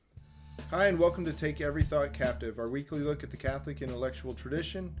Hi, and welcome to Take Every Thought Captive, our weekly look at the Catholic intellectual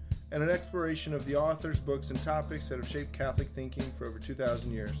tradition and an exploration of the authors, books, and topics that have shaped Catholic thinking for over 2,000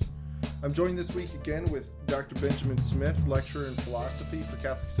 years. I'm joined this week again with Dr. Benjamin Smith, lecturer in philosophy for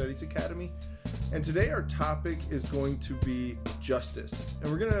Catholic Studies Academy. And today our topic is going to be justice. And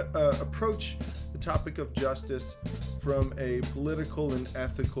we're going to approach the topic of justice from a political and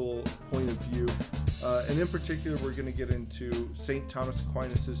ethical point of view. And in particular, we're going to get into St. Thomas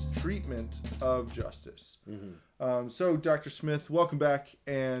Aquinas' treatment of justice. So, Dr. Smith, welcome back.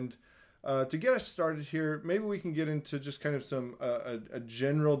 And to get us started here, maybe we can get into just kind of some a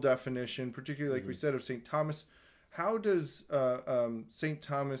general definition, particularly like we said, of St. Thomas. How does St.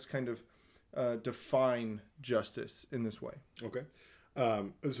 Thomas kind of define justice in this way? Okay. I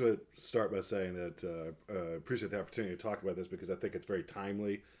just want to start by saying that I appreciate the opportunity to talk about this because I think it's very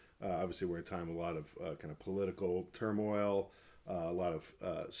timely. Obviously, we're in a time of a lot of kind of political turmoil, a lot of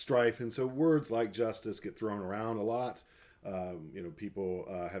strife, and so words like justice get thrown around a lot. People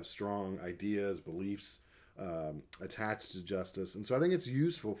have strong ideas, beliefs attached to justice, and so I think it's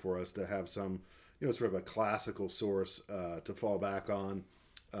useful for us to have some, sort of a classical source to fall back on,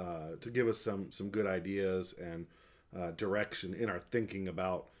 to give us some good ideas and direction in our thinking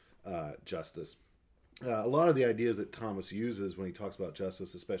about justice. A lot of the ideas that Thomas uses when he talks about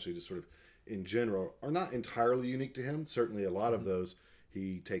justice, especially just sort of in general, are not entirely unique to him. Certainly a lot of those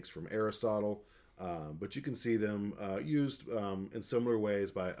he takes from Aristotle, but you can see them used in similar ways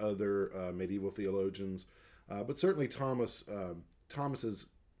by other medieval theologians. But certainly Thomas's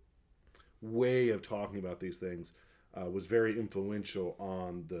way of talking about these things was very influential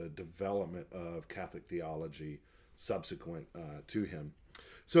on the development of Catholic theology subsequent to him.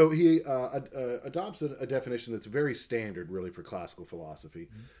 So he adopts a definition that's very standard, really, for classical philosophy,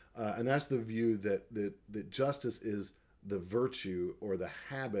 and that's the view that justice is the virtue or the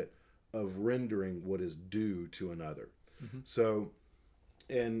habit of rendering what is due to another. So,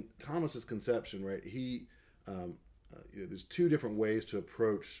 in Thomas's conception, right, there's two different ways to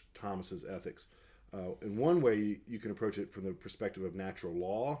approach Thomas's ethics. In one way, you can approach it from the perspective of natural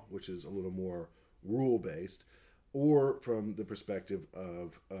law, which is a little more rule-based, or from the perspective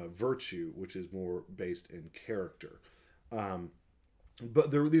of virtue, which is more based in character.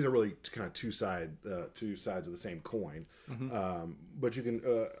 But these are really kind of two sides of the same coin. But you can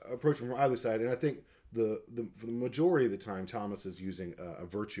approach them from either side. And I think for the majority of the time, Thomas is using a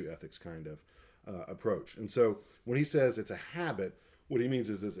virtue ethics kind of approach. And so when he says it's a habit, what he means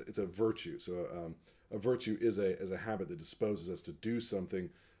is it's a virtue. So a virtue is a habit that disposes us to do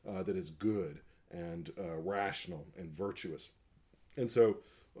something that is good and rational and virtuous. And so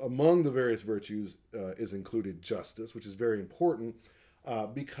among the various virtues is included justice, which is very important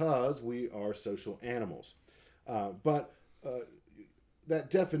because we are social animals. But that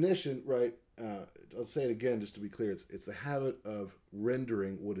definition, right, I'll say it again just to be clear, it's the habit of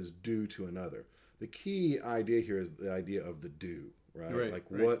rendering what is due to another. The key idea here is the idea of the due, right?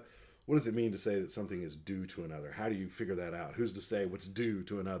 What does it mean to say that something is due to another? How do you figure that out? Who's to say what's due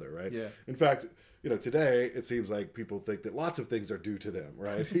to another, right? Yeah. In fact, today it seems like people think that lots of things are due to them,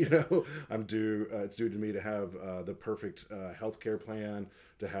 right? I'm due. It's due to me to have the perfect healthcare plan,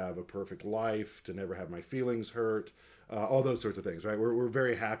 to have a perfect life, to never have my feelings hurt, all those sorts of things, right? We're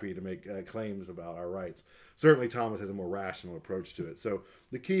very happy to make claims about our rights. Certainly, Thomas has a more rational approach to it. So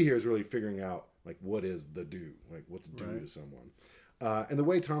the key here is really figuring out what is the due, what's due to someone. And the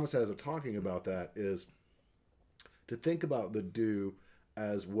way Thomas has of talking about that is to think about the due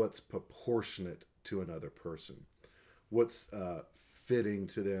as what's proportionate to another person, what's fitting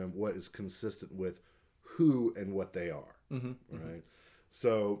to them, what is consistent with who and what they are, right?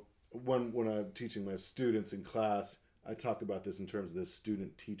 So when I'm teaching my students in class, I talk about this in terms of this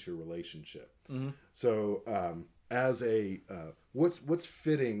student-teacher relationship. So as what's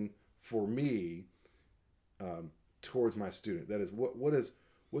fitting for me towards my student, that is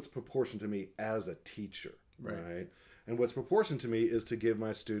what's proportioned to me as a teacher, right? And what's proportioned to me is to give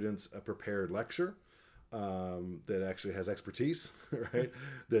my students a prepared lecture that actually has expertise, right?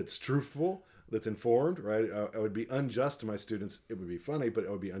 That's truthful, that's informed, right? I would be unjust to my students. It would be funny, but it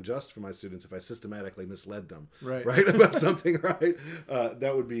would be unjust for my students if I systematically misled them, right? About something, right?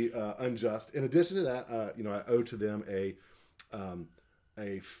 That would be unjust. In addition to that, I owe to them a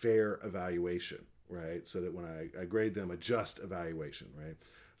fair evaluation, right? So that when I grade them, a just evaluation, right?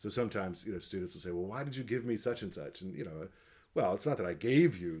 So sometimes, students will say, well, why did you give me such and such? And, well, it's not that I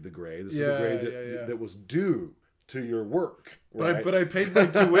gave you the grade. This is the grade that was due to your work. Right? But I paid my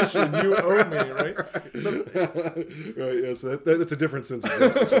tuition. You owe me, right? Right, yeah, so that's a different sense of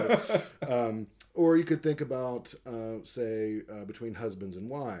justice. Right? Or you could think about, say, between husbands and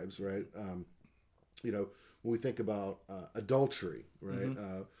wives, right? When we think about adultery,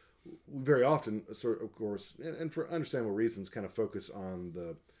 right? We very often, of course, and for understandable reasons, kind of focus on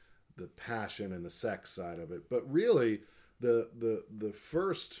the passion and the sex side of it. But really, the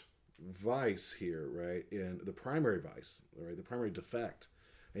first vice here, right, in the primary vice, right, the primary defect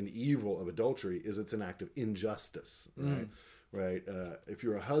and evil of adultery is it's an act of injustice, right? Right. If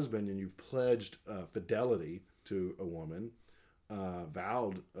you're a husband and you've pledged fidelity to a woman,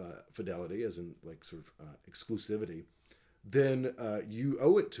 vowed fidelity, as in like sort of exclusivity, then you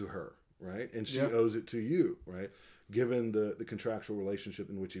owe it to her, right? And she owes it to you, right? Given the contractual relationship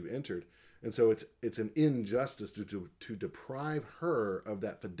in which you've entered. And so it's an injustice to deprive her of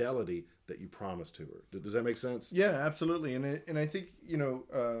that fidelity that you promised to her. Does that make sense? Yeah, absolutely. And I think,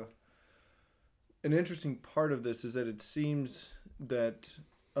 an interesting part of this is that it seems that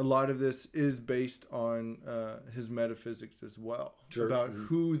a lot of this is based on his metaphysics as well, about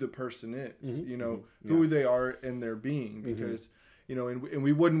who the person is, who they are in their being, because and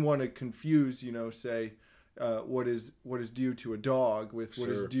we wouldn't want to confuse, say, what is due to a dog with what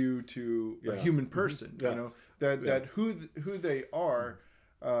is due to a human person. That who they are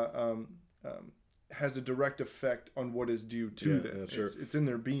has a direct effect on what is due to them. It's in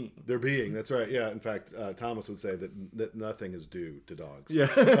their being. Their being, that's right. Yeah, in fact, Thomas would say that nothing is due to dogs.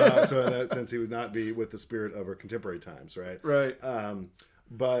 Yeah. So in that sense, he would not be with the spirit of our contemporary times, right? Right.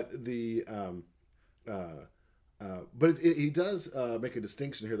 But he does make a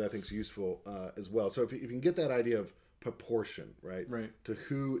distinction here that I think is useful as well. So if you can get that idea of proportion, right, to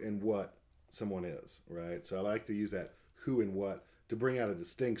who and what someone is, right? So I like to use that who and what to bring out a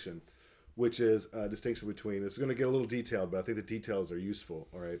distinction, which is a distinction between, it's going to get a little detailed, but I think the details are useful,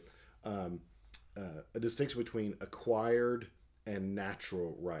 all right? A distinction between acquired and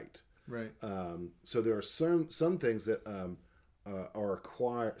natural right. Right. So there are some things that are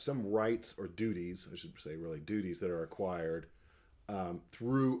acquired, some rights or duties, I should say really duties that are acquired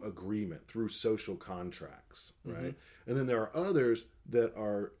through agreement, through social contracts, right? And then there are others that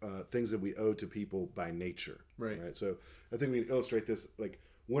are things that we owe to people by nature, right? So I think we can illustrate this, like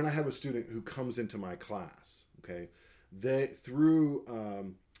when I have a student who comes into my class, okay, they through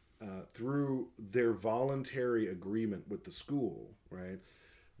their voluntary agreement with the school, right,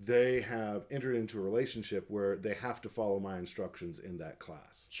 they have entered into a relationship where they have to follow my instructions in that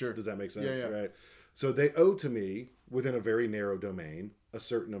class. Sure. Does that make sense? Yeah. Right. So they owe to me, within a very narrow domain, a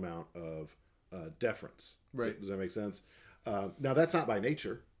certain amount of deference. Right. Does that make sense? Now that's not by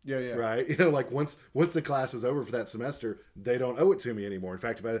nature. Yeah. Right. Like once the class is over for that semester, they don't owe it to me anymore. In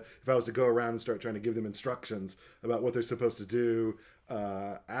fact, if I was to go around and start trying to give them instructions about what they're supposed to do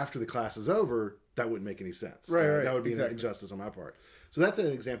after the class is over, that wouldn't make any sense. Right. That would be an injustice on my part. So that's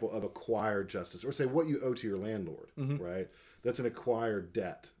an example of acquired justice, or say what you owe to your landlord. Right. That's an acquired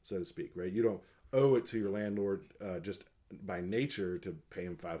debt, so to speak. Right. You don't owe it to your landlord just by nature to pay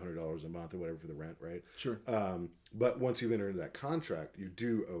him $500 a month or whatever for the rent, right? Sure. But once you've entered into that contract, you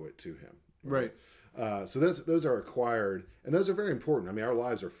do owe it to him. Right. So those are acquired, and those are very important. I mean, our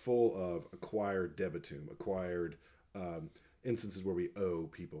lives are full of acquired debitum, acquired instances where we owe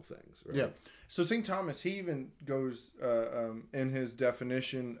people things. Right? Yeah. So St. Thomas, he even goes in his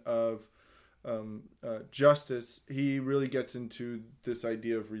definition of justice, he really gets into this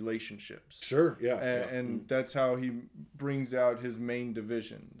idea of relationships. Sure, yeah. And that's how he brings out his main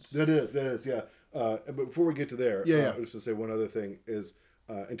divisions. That is, yeah. But before we get to there, just to say one other thing is,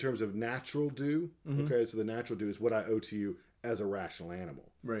 in terms of natural due, okay, so the natural due is what I owe to you as a rational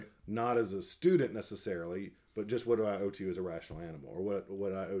animal. Right. Not as a student necessarily, but just what do I owe to you as a rational animal, or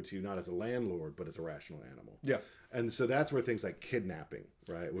what I owe to you not as a landlord, but as a rational animal. Yeah. And so that's where things like kidnapping,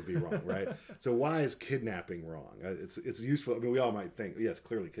 right, would be wrong, right? So why is kidnapping wrong? It's useful. I mean, we all might think, yes,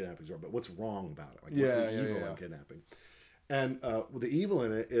 clearly kidnapping is wrong, but what's wrong about it? Like, what's the evil in kidnapping? And the evil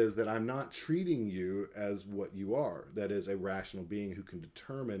in it is that I'm not treating you as what you are. That is a rational being who can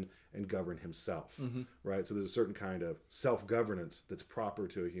determine and govern himself, right? So there's a certain kind of self-governance that's proper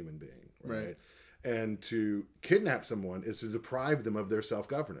to a human being, right? And to kidnap someone is to deprive them of their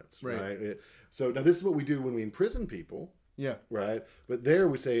self-governance, right? So now this is what we do when we imprison people, right? But there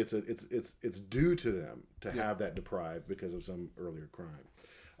we say it's due to them to have that deprived because of some earlier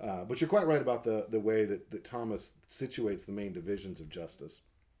crime. But you're quite right about the way that Thomas situates the main divisions of justice.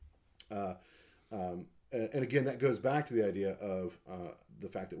 And again, that goes back to the idea of the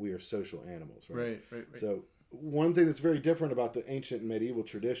fact that we are social animals, right? Right. So one thing that's very different about the ancient and medieval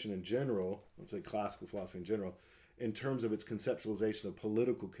tradition in general, let's say classical philosophy in general, in terms of its conceptualization of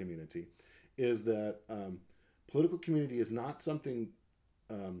political community, is that political community is not something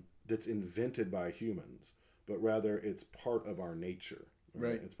that's invented by humans, but rather it's part of our nature.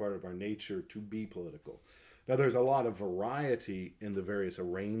 Right. It's part of our nature to be political. Now, there's a lot of variety in the various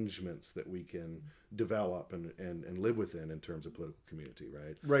arrangements that we can develop and live within in terms of political community,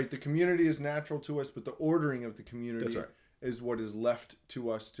 right? Right. The community is natural to us, but the ordering of the community That's right. is what is left to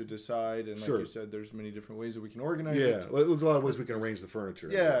us to decide. And Sure. like you said, there's many different ways that we can organize Yeah, it. there's a lot of ways we can arrange the furniture.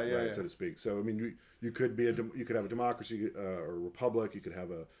 Yeah, right, yeah. so to speak. So I mean, you could have a democracy or a republic. You could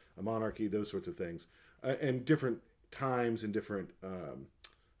have a monarchy. Those sorts of things, and different times and different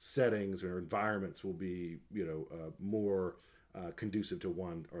settings or environments will be more conducive to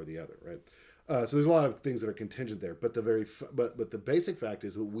one or the other, right? So there's a lot of things that are contingent there, but the basic fact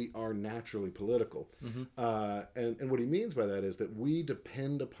is that we are naturally political, and what he means by that is that we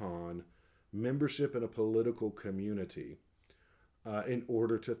depend upon membership in a political community in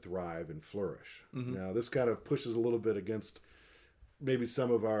order to thrive and flourish. Now, this kind of pushes a little bit against maybe some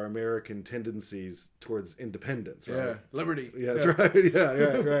of our American tendencies towards independence, right? Yeah, liberty. Yeah, that's right.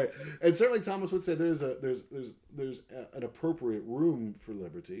 Yeah, right. And certainly Thomas would say there's an appropriate room for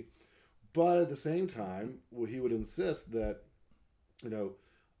liberty, but at the same time, he would insist that the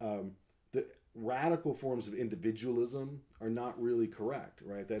radical forms of individualism are not really correct,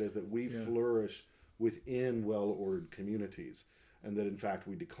 right? That is that we flourish within well-ordered communities, and that in fact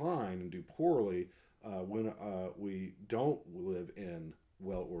we decline and do poorly when we don't live in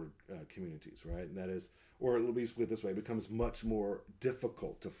well-ordered communities, right? And that is, or at least put it this way, it becomes much more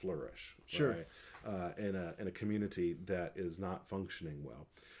difficult to flourish, Sure. right? In a community that is not functioning well.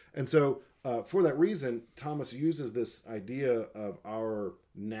 And so for that reason, Thomas uses this idea of our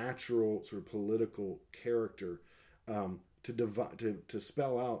natural sort of political character to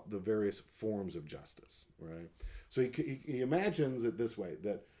spell out the various forms of justice, right? So he imagines it this way,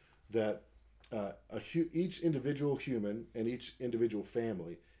 that each individual human and each individual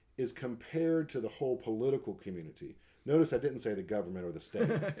family is compared to the whole political community. Notice I didn't say the government or the state,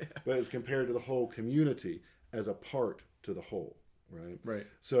 but it's compared to the whole community as a part to the whole, right? Right.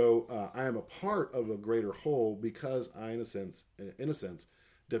 So I am a part of a greater whole because I, in a sense,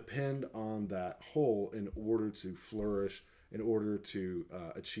 depend on that whole in order to flourish, in order to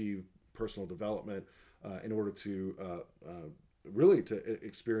achieve personal development, in order to really to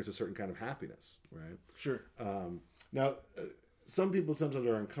experience a certain kind of happiness, right? Sure. Now, some people sometimes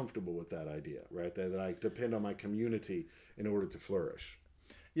are uncomfortable with that idea, right? That I depend on my community in order to flourish.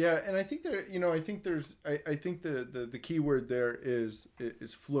 Yeah, and I think I think the key word there is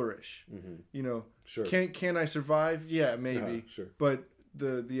flourish. Mm-hmm. Sure. Can I survive? Yeah, maybe. Sure. But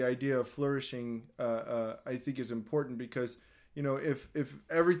the idea of flourishing, I think, is important because if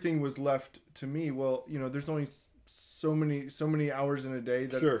everything was left to me, well, there's only so many hours in a day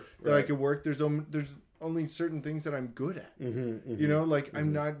that I could work. There's only certain things that I'm good at.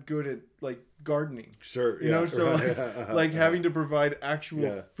 I'm not good at like gardening. Sure. Like having to provide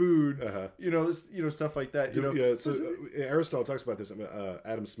actual food. Stuff like that. So Aristotle talks about this.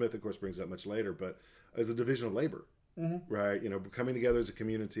 Adam Smith, of course, brings it up much later, but as a division of labor, right? Coming together as a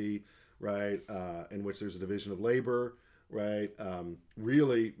community, right, in which there's a division of labor, right,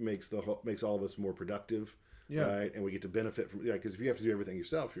 really makes all of us more productive. Yeah. Right, and we get to benefit from because if you have to do everything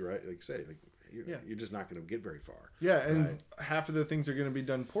yourself, you're right, like you say, you're just not going to get very far. Yeah, and half of the things are going to be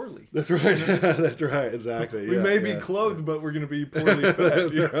done poorly. That's right. That's right. Exactly. We may be clothed, but we're going to be poorly fed.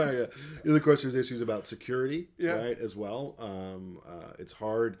 That's right. Yeah. Of course, there's issues about security, right, as well. It's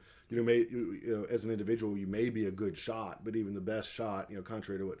hard. As an individual, you may be a good shot, but even the best shot,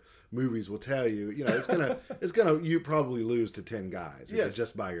 contrary to what movies will tell you, it's gonna you probably lose to 10 guys if you're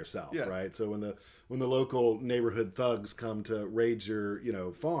just by yourself, right? So when the local neighborhood thugs come to raid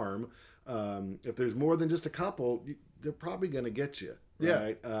your farm, if there's more than just a couple, they're probably gonna get you,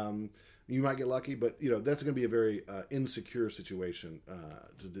 right? You might get lucky, but that's going to be a very insecure situation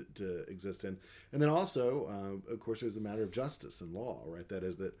to exist in. And then also, of course, there's a matter of justice and law, right? That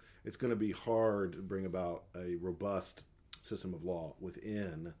is that it's going to be hard to bring about a robust system of law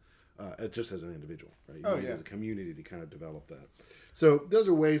within, just as an individual, right? You need as a community to kind of develop that. So those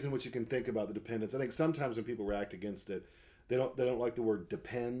are ways in which you can think about the dependence. I think sometimes when people react against it, they don't like the word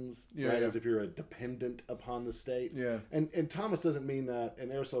depends, right? As if you're a dependent upon the state. Yeah. And Thomas doesn't mean that,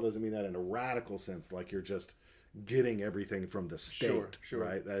 and Aristotle doesn't mean that in a radical sense, like you're just getting everything from the state,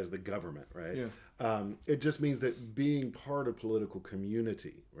 right? That is the government, right? Yeah. It just means that being part of political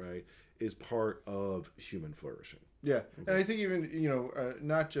community, right, is part of human flourishing. Yeah. Okay. And I think even,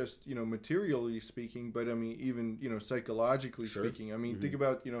 not just, materially speaking, but I mean, even, psychologically speaking. I mean, think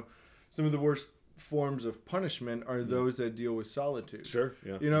about, some of the worst forms of punishment are those that deal with solitude. Sure.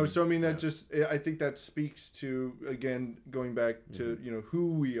 Yeah. So I mean that I think that speaks to, again, going back to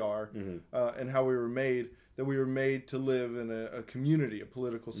who we are and how we were made. That we were made to live in a community, a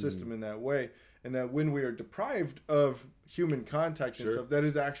political system in that way, and that when we are deprived of human contact and stuff, that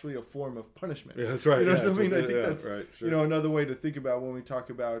is actually a form of punishment. Yeah, that's right. I think that's right, sure. Another way to think about when we talk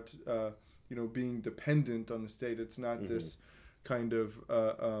about being dependent on the state. It's not this kind of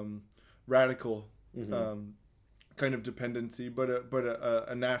radical kind of dependency, but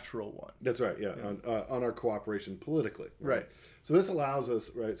a natural one. That's right. Yeah, on our cooperation politically. Right. So this allows us,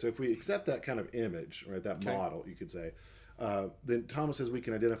 right. So if we accept that kind of image, right, that model, you could say, then Thomas says we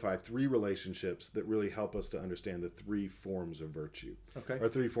can identify three relationships that really help us to understand the three forms of virtue, or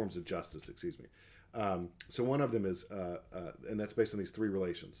three forms of justice. Excuse me. So one of them is, and that's based on these three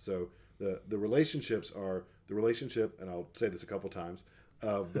relations. So the relationships are the relationship, and I'll say this a couple times,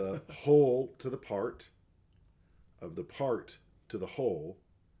 of the whole to the part, of the part to the whole,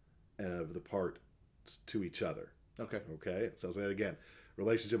 and of the part to each other. Okay. So I'll say it again.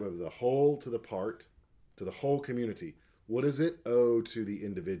 Relationship of the whole to the part, to the whole community. What does it owe to the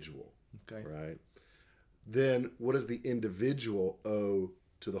individual? Okay. Right. Then what does the individual owe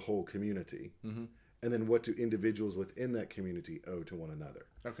to the whole community? Mm-hmm. And then what do individuals within that community owe to one another?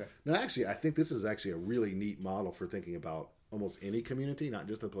 Okay. Now, actually, I think this is actually a really neat model for thinking about almost any community, not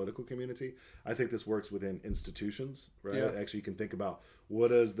just the political community. I think this works within institutions, right? Yeah. Actually, you can think about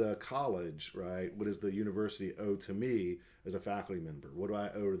what does the college, right? What does the university owe to me as a faculty member? What do I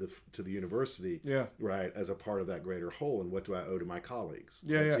owe to the university, right, as a part of that greater whole? And what do I owe to my colleagues?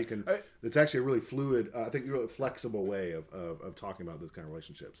 Right? So you can, it's actually a really fluid, I think, really flexible way of talking about those kind of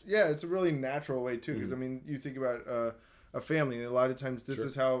relationships. Yeah, it's a really natural way, too, because, I mean, you think about a family, and a lot of times this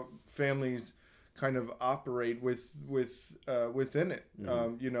is how families kind of operate within it.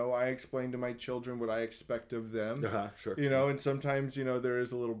 I explain to my children what I expect of them. Sure. And sometimes there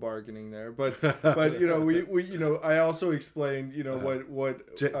is a little bargaining there, but we I also explain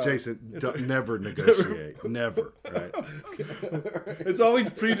what Jason, never negotiate, never, right? It's always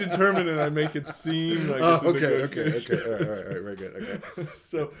predetermined, and I make it seem like it's a negotiation. All right, very good. Okay.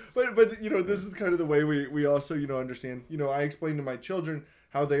 So, but this is kind of the way we also understand. I explain to my children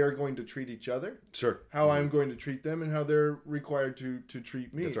how they are going to treat each other, how I'm going to treat them, and how they're required to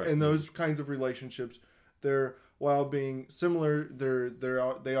treat me. That's right. And those kinds of relationships, while being similar,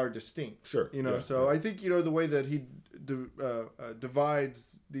 they are distinct. So I think the way that he divides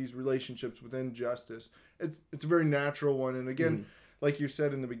these relationships within justice, it's a very natural one. And again, like you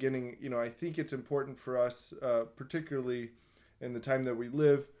said in the beginning, I think it's important for us, particularly in the time that we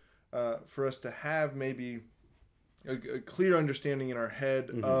live, for us to have maybe a clear understanding in our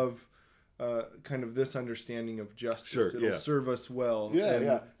head of kind of this understanding of justice. It'll serve us well.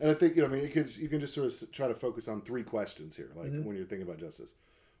 And I think you can just sort of try to focus on three questions here, like when you're thinking about justice.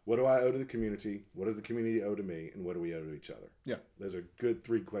 What do I owe to the community? What does the community owe to me? And what do we owe to each other? Yeah, those are good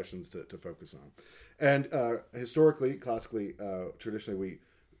three questions to focus on. And historically, classically, traditionally,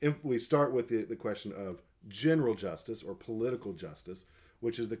 we start with the question of general justice or political justice,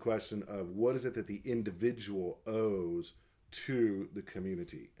 which is the question of what is it that the individual owes to the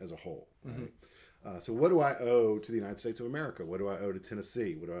community as a whole. Right? So what do I owe to the United States of America? What do I owe to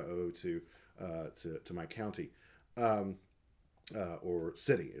Tennessee? What do I owe to my county or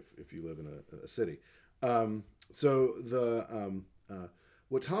city if you live in a city?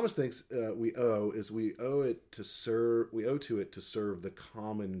 What Thomas thinks we owe is we owe to it to serve the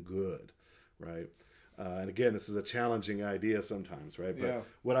common good, right? And again, this is a challenging idea sometimes, right? But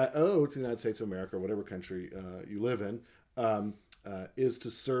what I owe to the United States of America, or whatever country you live in, is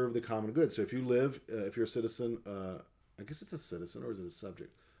to serve the common good. So if you're a citizen, I guess it's a citizen, or is it a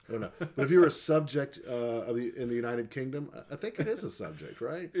subject? I don't know. But if you're a subject in the United Kingdom, I think it is a subject,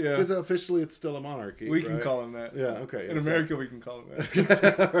 right? Yeah. Because officially it's still a monarchy. We can call him that. Yeah, okay. In America, we can call him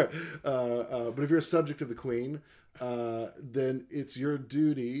that. Right. But if you're a subject of the Queen, then it's your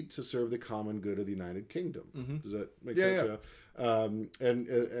duty to serve the common good of the United Kingdom. Does that make sense? Yeah. And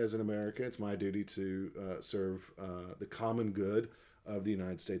as an American, it's my duty to serve the common good of the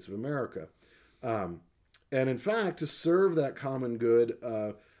United States of America. And in fact, to serve that common good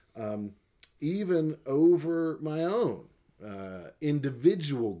even over my own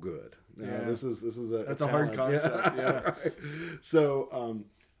individual good. Now, this is that's a hard concept. Yeah. Right? So,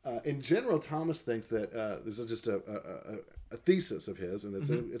 in general, Thomas thinks that this is just a thesis of his, and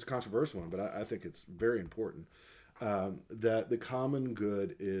it's a controversial one, but I think it's very important, that the common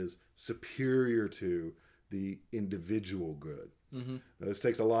good is superior to the individual good. Now, this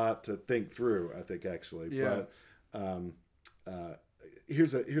takes a lot to think through, I think, actually. Yeah. But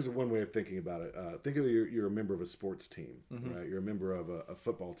here's a one way of thinking about it. Think of you're a member of a sports team, right? You're a member of a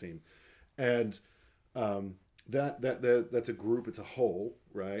football team, and that's a group. It's a whole,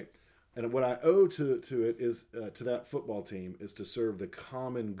 right? And what I owe to it is to that football team is to serve the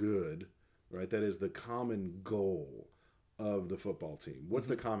common good, right? That is the common goal of the football team. What's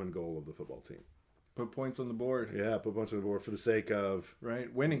the common goal of the football team? Put points on the board. Yeah, put points on the board for the sake of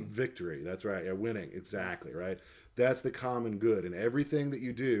winning. Victory. That's right. Yeah, winning. Exactly, right? That's the common good. And everything that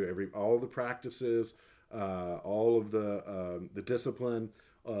you do, all the practices, all of the discipline,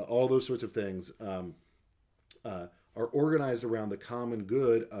 all those sorts of things are organized around the common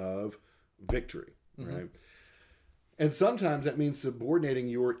good of victory, right? And sometimes that means subordinating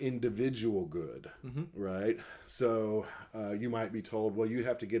your individual good, right? So you might be told, well, you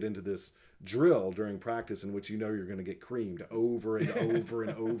have to get into this drill during practice in which you know you're going to get creamed over and over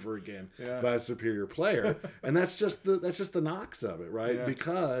and over again by a superior player, and that's just the knocks of it, right?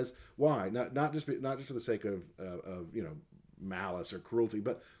 Because why? Not just for the sake of malice or cruelty,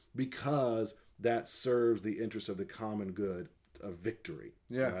 but because that serves the interest of the common good of victory.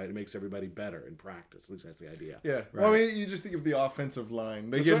 Right? It makes everybody better in practice. At least that's the idea. Yeah. Right? Well, I mean, you just think of the offensive line.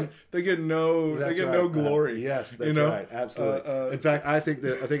 They get no glory. Yes, that's right. Absolutely. In fact, I think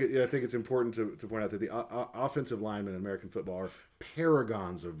it's important to point out that the offensive linemen in American football are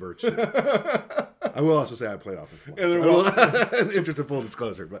paragons of virtue. I will also say I played offensive line. In the interest of full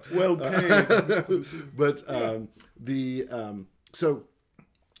disclosure, but well paid. But so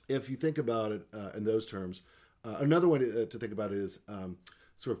if you think about it in those terms, another way to think about it is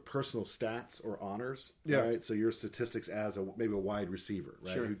sort of personal stats or honors, right? So your statistics as maybe a wide receiver,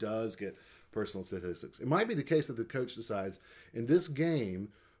 right, who does get personal statistics. It might be the case that the coach decides in this game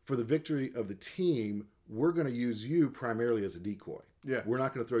for the victory of the team, we're going to use you primarily as a decoy. Yeah, we're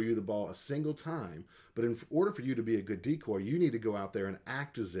not going to throw you the ball a single time, but in order for you to be a good decoy, you need to go out there and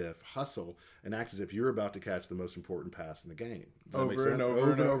act as if you're about to catch the most important pass in the game. Does that make sense?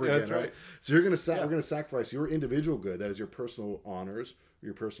 Over and over again, right? So we're going to sacrifice your individual good, that is your personal honors,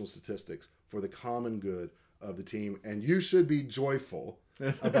 your personal statistics, for the common good of the team, and you should be joyful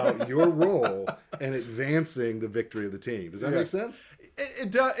about your role in advancing the victory of the team. Does that make sense?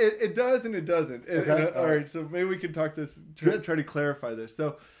 It does and it doesn't. Okay. All right, so maybe we can talk this, try to clarify this.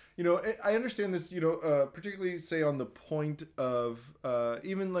 So, I understand this, particularly say on the point of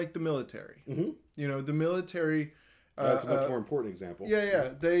even like the military. The military. That's a much more important example.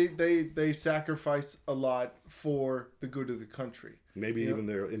 Yeah. They sacrifice a lot for the good of the country. Maybe even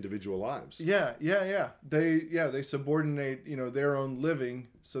their individual lives. Yeah. They subordinate, their own living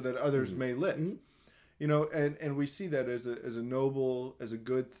so that others may live. And we see that as a noble, as a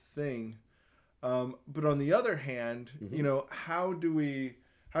good thing. But on the other hand, how do we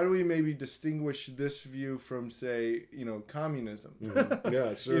maybe distinguish this view from, say, communism?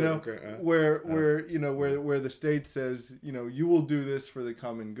 Yeah, sure. Okay. Where the state says, you will do this for the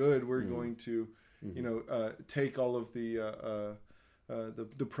common good. We're going to, take all of the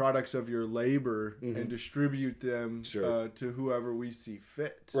products of your labor and distribute them to whoever we see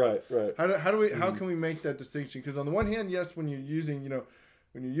fit. Right. How can we make that distinction? Because on the one hand, yes, when you're using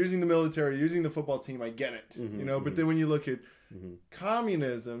the military, using the football team, I get it. But then when you look at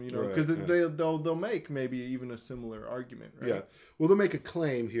communism, because they'll make maybe even a similar argument, right? Yeah. Well, they'll make a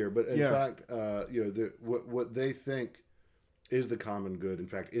claim here, but in fact, what they think is the common good, in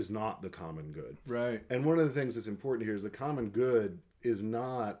fact, is not the common good. Right. And one of the things that's important here is the common good is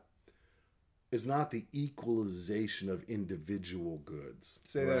not the equalization of individual goods.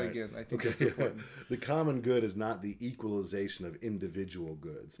 Say that again. I think that's important. The common good is not the equalization of individual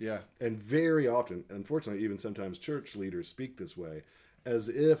goods. Yeah. And very often, unfortunately, even sometimes church leaders speak this way, as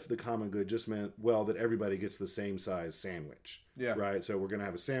if the common good just meant, well, that everybody gets the same size sandwich. Yeah. Right? So we're going to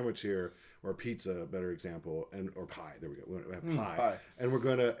have a sandwich here, or pizza, better example, or pie. There we go. We're going to have pie. And we're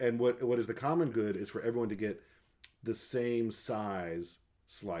going to, and what is the common good is for everyone to get the same size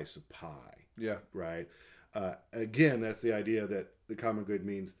slice of pie. Yeah. Right. Again, that's the idea that the common good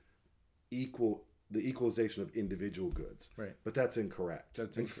means the equalization of individual goods. Right. But that's incorrect.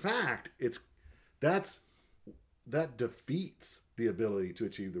 In fact, that defeats the ability to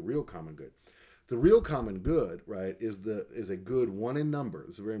achieve the real common good. The real common good, right, is a good one in number.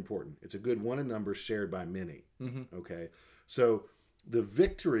 This is very important. It's a good one in number shared by many. Okay. So the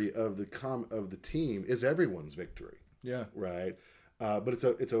victory of the team is everyone's victory. Yeah. Right. But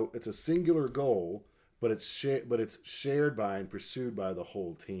it's a singular goal, but it's shared by and pursued by the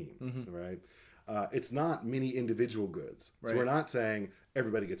whole team, right? it's not many individual goods. So Right. we're not saying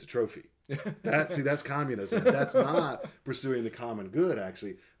everybody gets a trophy. That's communism. That's not pursuing the common good,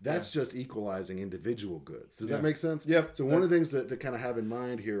 actually. That's just equalizing individual goods. Does that make sense? Yep. So one of the things to kind of have in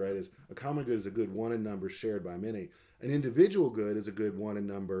mind here, right, is a common good is a good one in number shared by many. An individual good is a good one in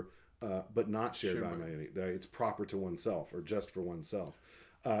number, but not shared by many. It's proper to oneself or just for oneself.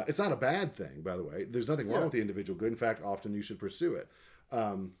 It's not a bad thing, by the way. There's nothing wrong with the individual good. In fact, often you should pursue it.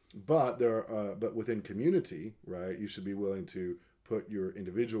 But within community, right, you should be willing to put your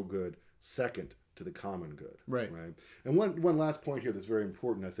individual good second to the common good. Right. And one last point here that's very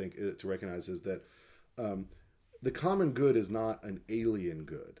important, I think, to recognize is that the common good is not an alien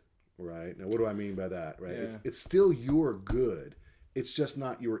good, right? Now, what do I mean by that, right? Yeah. It's still your good. It's just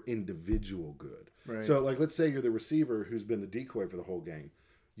not your individual good. Right. So, like, let's say you're the receiver who's been the decoy for the whole game.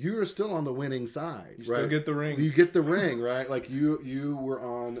 You are still on the winning side. You still get the ring. You get the ring, right? Like you were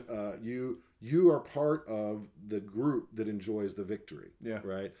on. You are part of the group that enjoys the victory. Yeah.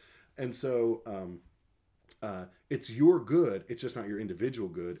 Right. And so it's your good. It's just not your individual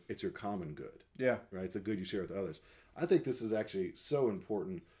good. It's your common good. Yeah. Right. It's the good you share with others. I think this is actually so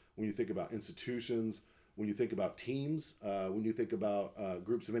important when you think about institutions, when you think about teams, when you think about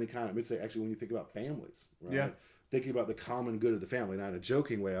groups of any kind. I would say actually when you think about families. Right? Yeah. Thinking about the common good of the family. Now, in a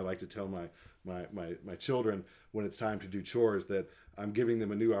joking way, I like to tell my children when it's time to do chores that I'm giving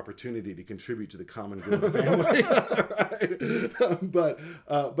them a new opportunity to contribute to the common good of the family.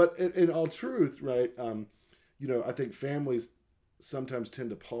 Right? But in all truth, right? I think families sometimes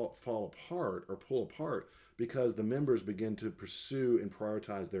tend to fall apart or pull apart because the members begin to pursue and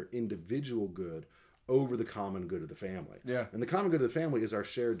prioritize their individual good over the common good of the family. Yeah. And the common good of the family is our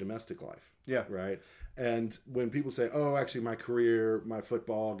shared domestic life. Yeah. Right. And when people say, oh, actually my career, my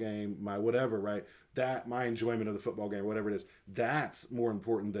football game, my whatever, right, that my enjoyment of the football game, whatever it is, that's more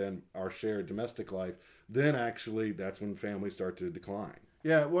important than our shared domestic life, then actually that's when families start to decline.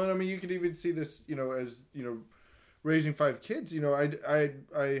 Yeah. Well, I mean, you could even see this, as, raising 5 kids,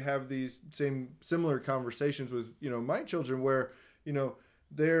 I have these similar conversations with, my children where,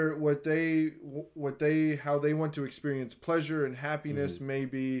 they're how they want to experience pleasure and happiness may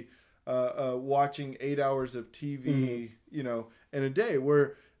be watching 8 hours of TV, in a day,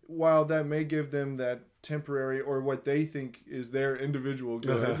 where while that may give them that temporary or what they think is their individual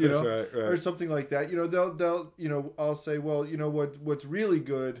good, That's right. or something like that, they'll I'll say, well, what's really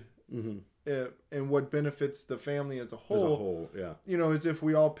good and what benefits the family as a whole, is if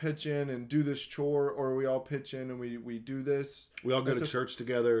we all pitch in and do this chore, or we all pitch in and we do this. We all go to church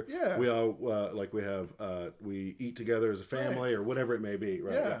together. Yeah. We all we eat together as a family, or whatever it may be.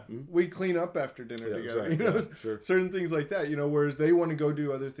 Right. Yeah. We clean up after dinner together. Right. Sure. Certain things like that. Whereas they want to go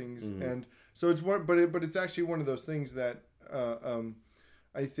do other things, and so it's one. But it's actually one of those things that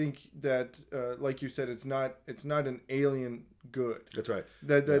I think that like you said, it's not an alien good. That's right.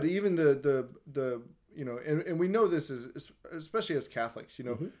 That even the and we know this is especially as Catholics,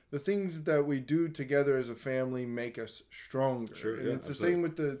 the things that we do together as a family make us stronger. Sure, and it's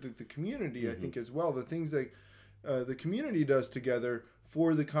absolutely. the same with the community, I think, as well. The things that the community does together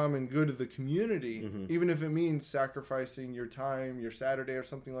for the common good of the community, even if it means sacrificing your time, your Saturday or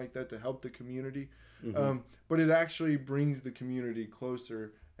something like that to help the community. But it actually brings the community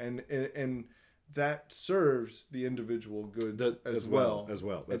closer, and that serves the individual goods as well. That's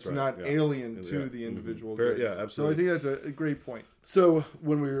it's right. not alien to the individual Very, goods. yeah, absolutely. So I think that's a great point. So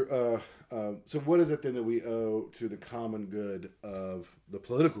when we're so what is it then that we owe to the common good of the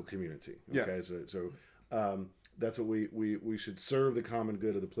political community? Okay, so that's what we should serve the common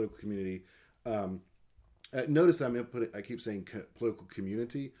good of the political community. Notice I keep saying political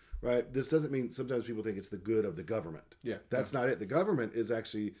community, right? This doesn't mean sometimes people think it's the good of the government. Yeah, That's not it. The government is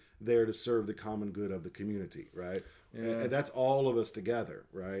actually there to serve the common good of the community, right? Yeah. And that's all of us together,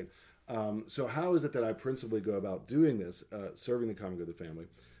 right? So how is it that I principally go about doing this, serving the common good of the family?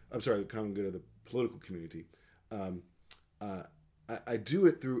 The common good of the political community. I do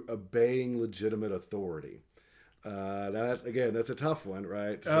it through obeying legitimate authority. That's a tough one,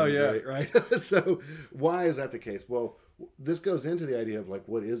 right? Right. So why is that the case? Well, this goes into the idea of like,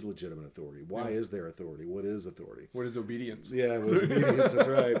 what is legitimate authority? Why is there authority? What is authority? What is obedience? Yeah, what is obedience? That's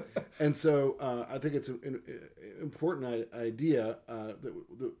right. And so I think it's an important idea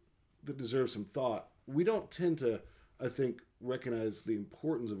that deserves some thought. We don't tend to, I think, recognize the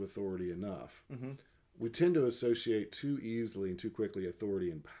importance of authority enough. We tend to associate too easily and too quickly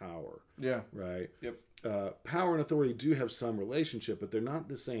authority and power. Yeah. Right? Yep. Power and authority do have some relationship, but they're not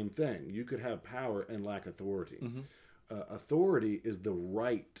the same thing. You could have power and lack authority. Authority is the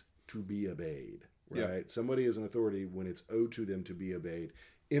right to be obeyed, right? Yeah. Somebody is an authority when it's owed to them to be obeyed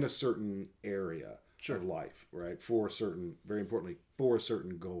in a certain area of life, right? For a certain, very importantly, for a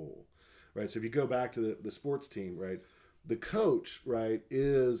certain goal, right? So if you go back to the sports team, right, the coach, right,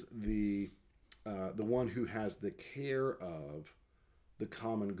 is the one who has the care of the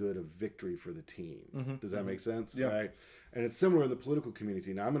common good of victory for the team. Does that make sense? Yeah. Right. And it's similar in the political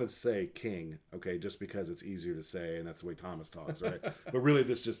community. Now I'm going to say king, okay, just because it's easier to say, and that's the way Thomas talks, right? But really,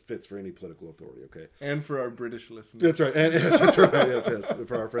 this just fits for any political authority, okay? And for our British listeners. That's right. And yes, that's right. Yes.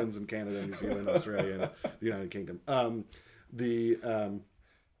 For our friends in Canada, New Zealand, Australia, and the United Kingdom,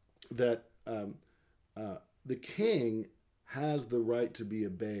 the king has the right to be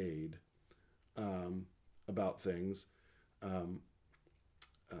obeyed about things.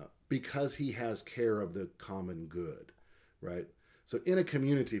 Because he has care of the common good, right? So in a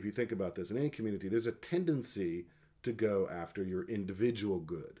community, if you think about this, in any community, there's a tendency to go after your individual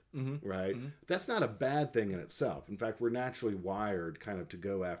good, right? That's not a bad thing in itself. In fact, we're naturally wired kind of to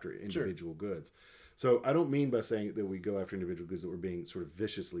go after individual goods. So I don't mean by saying that we go after individual goods that we're being sort of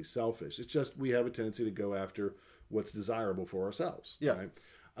viciously selfish. It's just we have a tendency to go after what's desirable for ourselves, right?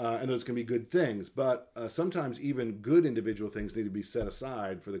 And those can be good things, but sometimes even good individual things need to be set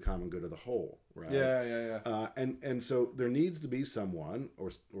aside for the common good of the whole, right? Yeah. And so there needs to be someone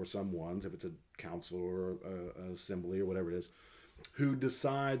or some ones, if it's a council or an assembly or whatever it is, who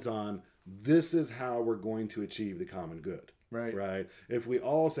decides on this is how we're going to achieve the common good, right? If we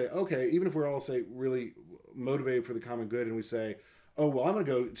all say, okay, even if we're all say really motivated for the common good, and we say, oh, well, I'm going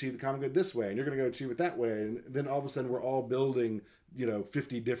to go achieve the common good this way, and you're going to go achieve it that way, and then all of a sudden we're all building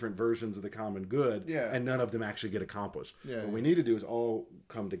 50 different versions of the common good, and none of them actually get accomplished. What we need to do is all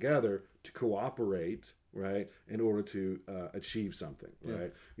come together to cooperate, right, in order to achieve something,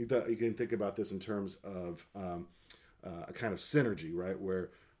 right? You can think about this in terms of a kind of synergy, right, where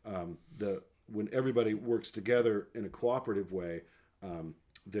when everybody works together in a cooperative way,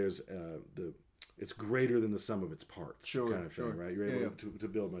 there's it's greater than the sum of its parts, kind of thing, right? You're able to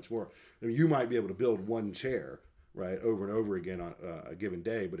build much more. I mean, you might be able to build one chair, right, over and over again on a given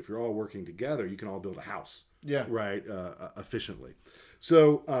day, but if you're all working together, you can all build a house, right, efficiently.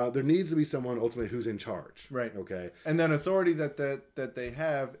 So there needs to be someone ultimately who's in charge, right? Okay, and then authority that they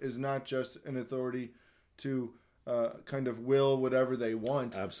have is not just an authority to kind of will whatever they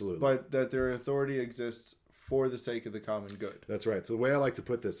want, absolutely, but that their authority exists for the sake of the common good. That's right. So the way I like to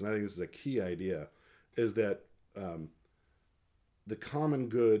put this, and I think this is a key idea, is that the common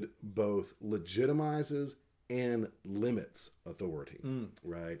good both legitimizes and limits authority,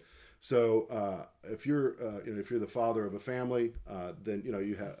 right? So if you're the father of a family, then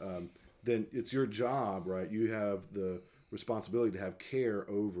you have then it's your job, right? You have the responsibility to have care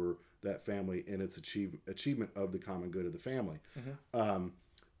over that family and its achievement of the common good of the family.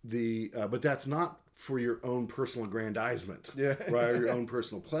 But that's not for your own personal aggrandizement, right? Or your own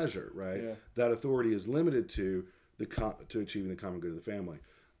personal pleasure, right? That authority is limited to achieving the common good of the family.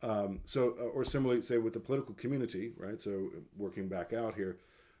 Or similarly, say with the political community, right? So working back out here,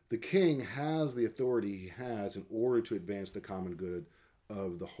 the king has the authority he has in order to advance the common good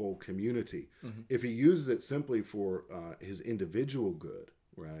of the whole community. If he uses it simply for his individual good,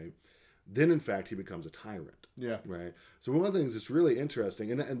 right, then in fact he becomes a tyrant. Right. So one of the things that's really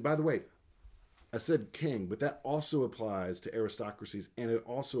interesting, and by the way, I said king, but that also applies to aristocracies, and it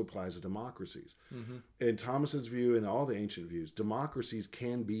also applies to democracies. In Thomas's view and all the ancient views, democracies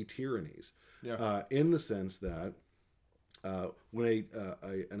can be tyrannies, in the sense that when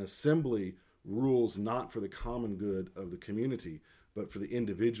an assembly rules not for the common good of the community, but for the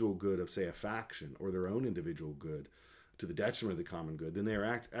individual good of, say, a faction or their own individual good, to the detriment of the common good, then they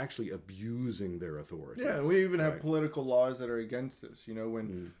are actually abusing their authority. Yeah, we even have political laws that are against this.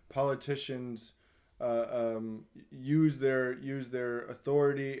 When politicians use their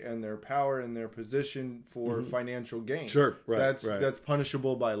authority and their power and their position for financial gain. That's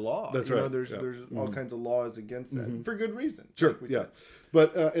punishable by law. That's There's all kinds of laws against that for good reason.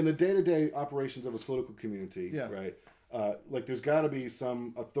 But in the day-to-day operations of a political community, right? Like there's got to be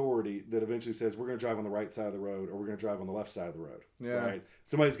some authority that eventually says we're going to drive on the right side of the road or we're going to drive on the left side of the road. Right?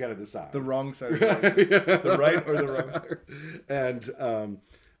 Somebody's got to decide. The wrong side of the road. The right or the wrong.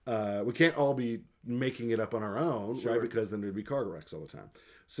 And we can't all be making it up on our own, right? Because then there'd be car wrecks all the time.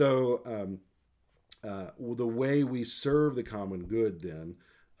 So the way we serve the common good then,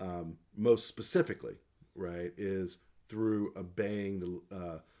 most specifically, right, is through obeying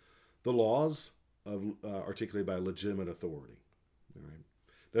the laws articulated by legitimate authority. Right?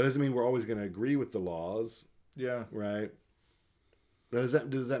 That doesn't mean we're always going to agree with the laws. Right. Does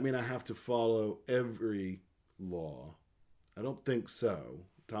that mean I have to follow every law? I don't think so.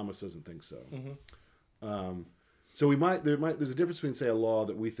 Thomas doesn't think so. So there's a difference between, say, a law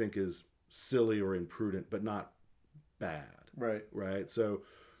that we think is silly or imprudent, but not bad. Right. So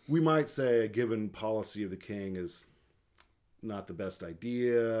we might say a given policy of the king is not the best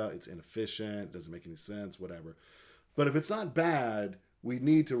idea. It's inefficient. Doesn't make any sense. Whatever. But if it's not bad, we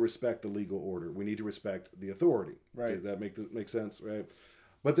need to respect the legal order. We need to respect the authority. Right. Does that make sense? Right.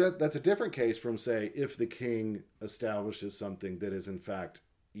 But that's a different case from, say, if the king establishes something that is in fact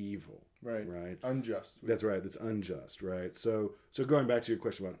evil. Right. Right. Unjust. That's right. That's unjust. Right. So going back to your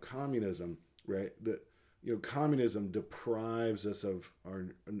question about communism, right? Communism deprives us of our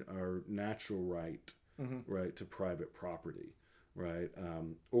natural right, right, to private property, right?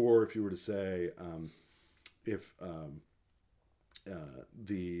 Or if you were to say, if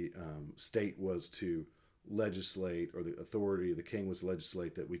the state was to legislate, or the authority of the king was to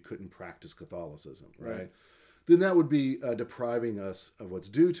legislate that we couldn't practice Catholicism, right? Then that would be depriving us of what's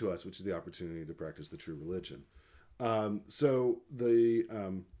due to us, which is the opportunity to practice the true religion.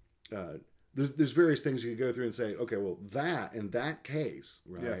 There's various things you could go through and say, okay, well, in that case,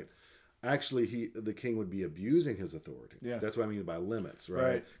 right? Yeah. Actually, the king would be abusing his authority. Yeah. That's what I mean by limits,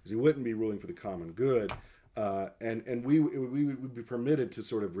 right? Because he wouldn't be ruling for the common good, and we would be permitted to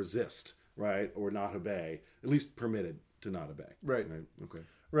sort of resist, right, or not obey. At least permitted to not obey. Right. Okay.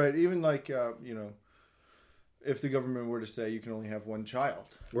 Right. Even like if the government were to say you can only have one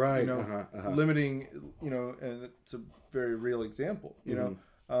child, right? Limiting, and it's a very real example, you know.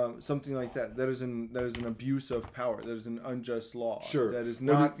 Something like that. That is an abuse of power. That is an unjust law. Sure. That is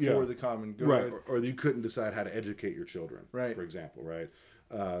not for the common good. Right. Or you couldn't decide how to educate your children. Right. For example. Right.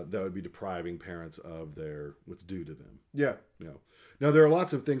 That would be depriving parents of what's due to them. Yeah. Now there are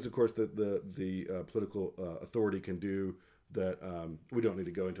lots of things, of course, that the political authority can do. That we don't need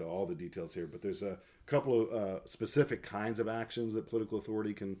to go into all the details here, but there's a couple of specific kinds of actions that political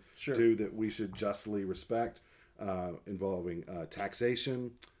authority can do that we should justly respect. Involving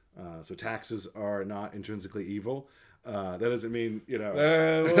taxation. So taxes are not intrinsically evil. That doesn't mean, I don't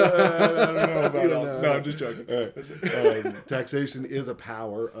know about that. No, I'm just joking. Right. Taxation is a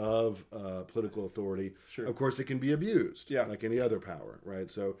power of political authority. Sure. Of course, it can be abused, like any other power,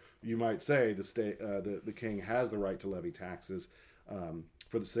 right? So you might say the state, the king has the right to levy taxes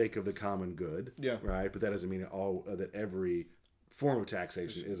for the sake of the common good, right? But that doesn't mean that every form of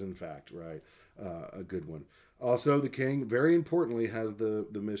taxation is, in fact, right, a good one. Also, the king, very importantly, has the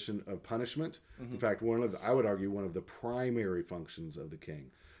mission of punishment. In fact, I would argue one of the primary functions of the king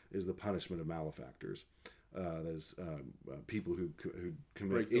is the punishment of malefactors. That is people who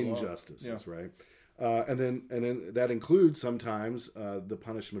commit injustices, right? And then that includes sometimes the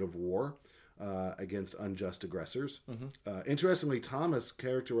punishment of war against unjust aggressors. Interestingly, Thomas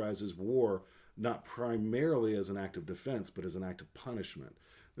characterizes war not primarily as an act of defense, but as an act of punishment.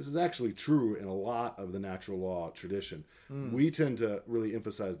 This is actually true in a lot of the natural law tradition. We tend to really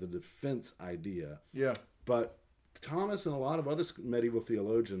emphasize the defense idea. Yeah. But Thomas and a lot of other medieval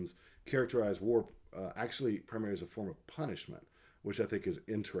theologians characterize war actually primarily as a form of punishment, which I think is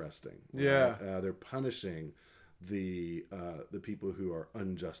interesting. Yeah. They're punishing the people who are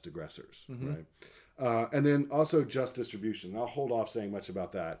unjust aggressors, right? And then also just distribution. I'll hold off saying much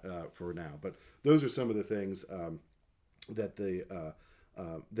about that for now, but those are some of the things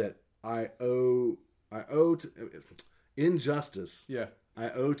that I owe to injustice. Yeah, I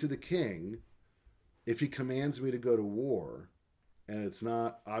owe to the king if he commands me to go to war, and it's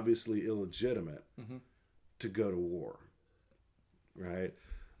not obviously illegitimate to go to war. Right.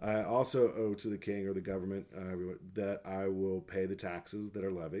 I also owe to the king or the government that I will pay the taxes that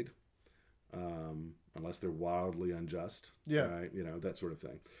are levied, unless they're wildly unjust. Yeah. Right. That sort of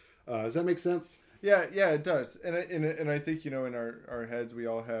thing. Does that make sense? Yeah, it does, and I think in our heads we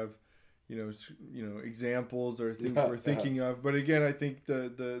all have, examples or things we're thinking of. But again, I think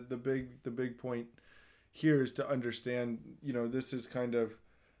the big point here is to understand. This is kind of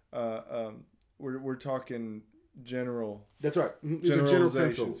we're talking general. That's right. These are general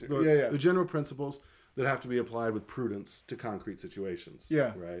principles. The general principles that have to be applied with prudence to concrete situations.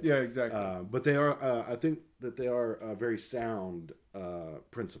 Yeah. Right. Yeah. Exactly. But they are. I think that they are very sound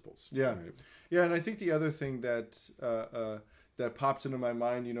principles. Yeah. Right? Yeah, and I think the other thing that that pops into my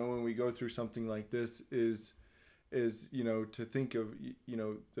mind, when we go through something like this, is to think of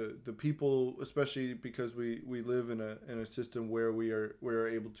the people, especially because we live in a system where we're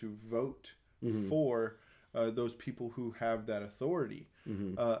able to vote for those people who have that authority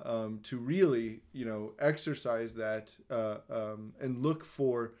to really exercise that and look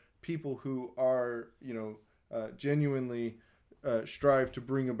for people who are genuinely strive to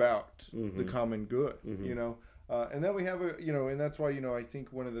bring about the common good, and then we have and that's why I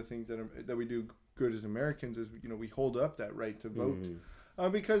think one of the things that we do good as Americans is, we hold up that right to vote.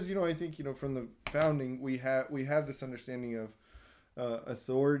 Mm-hmm. Because, I think, from the founding, we have this understanding of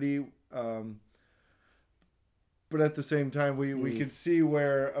authority, but at the same time, we can see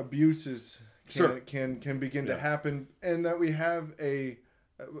where abuses can begin to happen, and that we have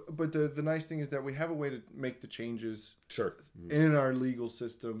but the nice thing is that we have a way to make the changes in our legal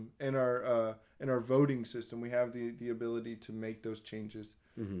system, in our voting system. We have the ability to make those changes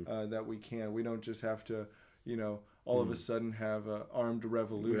that we can. We don't just have to, all of a sudden have an armed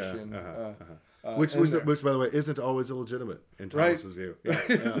revolution. Which, by the way, isn't always illegitimate in Thomas's view.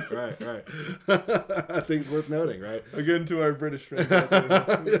 Right. I think it's worth noting, right? Again, to our British friends.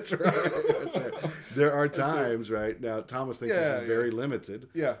 That's right. There are times, right? Now, Thomas thinks this is very limited.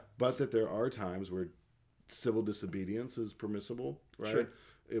 Yeah. But that there are times where civil disobedience is permissible, right? Sure.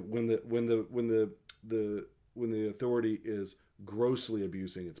 When the authority is grossly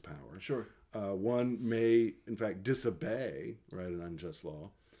abusing its power. Sure. One may, in fact, disobey, right, an unjust law.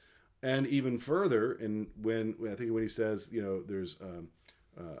 And even further, when he says, there's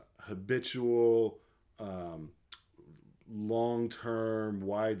habitual, long-term,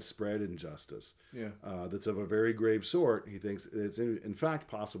 widespread injustice that's of a very grave sort, he thinks it's in fact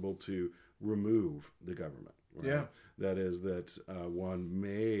possible to remove the government. Right? Yeah. That is that one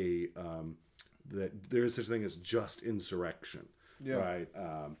may, that there is such a thing as just insurrection. Yeah. Right.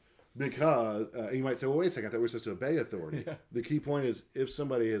 Because you might say, well, wait a second, I thought we were supposed to obey authority. Yeah. The key point is if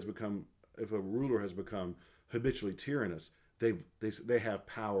a ruler has become habitually tyrannous, they have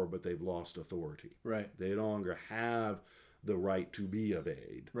power, but they've lost authority. Right. They no longer have the right to be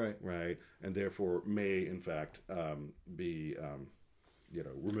obeyed. Right. Right. And therefore may, in fact, be,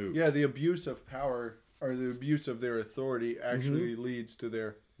 removed. Yeah, the abuse of power or the abuse of their authority actually leads to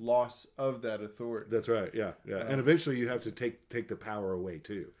their loss of that authority. That's right. Yeah. And eventually you have to take the power away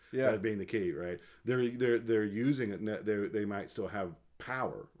too. Yeah. That being the key, right? They're using it. They might still have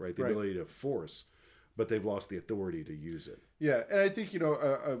power, right? The ability to force, but they've lost the authority to use it. Yeah, and I think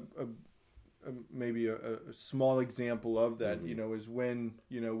maybe a small example of that, is when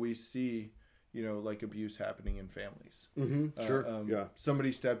we see like abuse happening in families. Mm-hmm. Sure.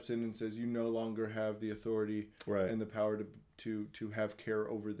 Somebody steps in and says, you no longer have the authority right. and the power to have care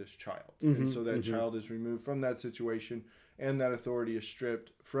over this child. Mm-hmm. And so that child is removed from that situation, and that authority is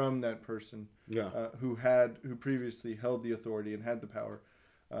stripped from that person who previously held the authority and had the power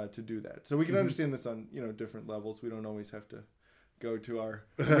to do that. So we can understand this on different levels. We don't always have to go to our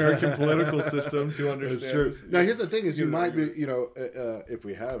American political system to understand. It's true. Now here's the thing: is you might be if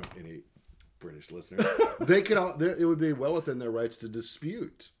we have any British listeners, it would be well within their rights to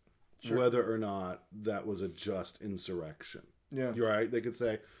dispute whether or not that was a just insurrection. Yeah, you're right. They could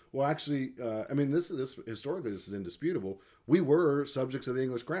say, well, actually, this historically this is indisputable. We were subjects of the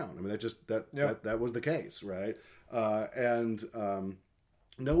English crown. I mean, that was the case, right?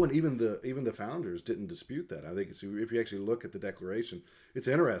 No one, even the founders, didn't dispute that. I think if you actually look at the Declaration, it's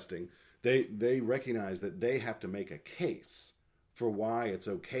interesting. They recognize that they have to make a case for why it's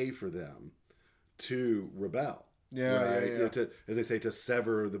okay for them to rebel. Yeah. As they say, to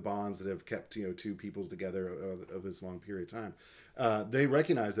sever the bonds that have kept two peoples together of this long period of time. They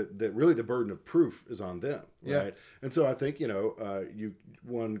recognize that really the burden of proof is on them, right? Yeah. And so I think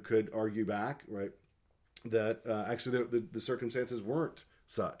one could argue back, right, that actually the circumstances weren't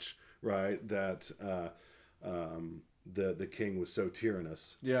such, right, that the king was so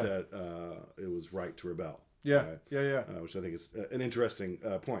tyrannous that it was right to rebel. Yeah, right? Which I think is an interesting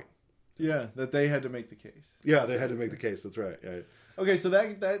point. Yeah, that they had to make the case. Yeah, they had to make the case. That's right. Yeah. Okay, so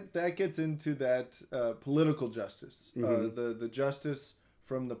that gets into that political justice, the justice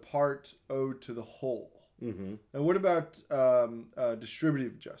from the part owed to the whole. Mm-hmm. And what about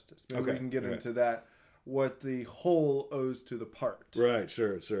distributive justice? Maybe we can get into that. What the whole owes to the part. Right.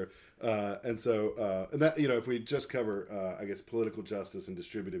 Sure. And so that if we just cover I guess political justice and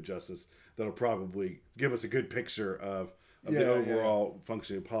distributive justice, that'll probably give us a good picture of the overall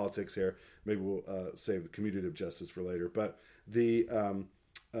functioning of politics here. Maybe we'll save the commutative justice for later. But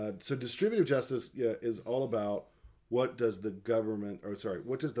so distributive justice is all about what does the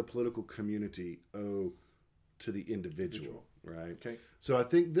political community owe to the individual, right? Okay. So I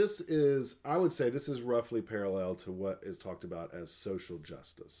think I would say this is roughly parallel to what is talked about as social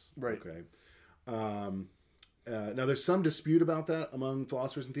justice. Right. Okay. Now, there's some dispute about that among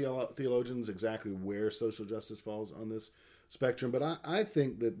philosophers and theologians, exactly where social justice falls on this spectrum. But I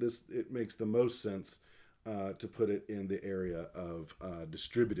think that it makes the most sense to put it in the area of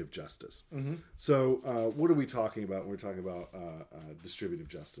distributive justice. Mm-hmm. So what are we talking about when we're talking about distributive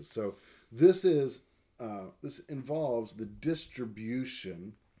justice? So this involves the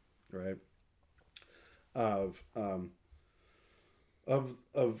distribution, right, of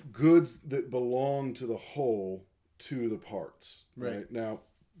goods that belong to the whole to the parts. Right, now,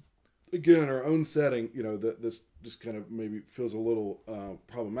 again, in our own setting, this just kind of maybe feels a little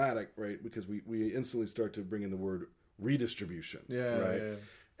problematic, right? Because we instantly start to bring in the word redistribution. Right. Yeah.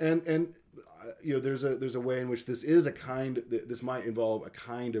 And there's a way in which this might involve a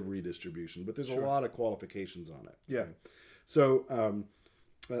kind of redistribution, but there's a lot of qualifications on it. Yeah. Right? So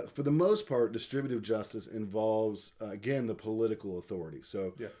for the most part, distributive justice involves again the political authority.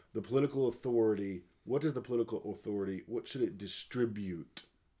 So the political authority, what should it distribute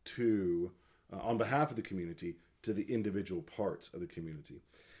to on behalf of the community to the individual parts of the community,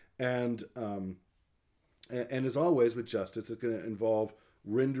 and as always with justice, it's going to involve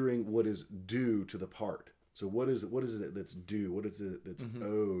rendering what is due to the part. So what is it that's due? What is it that's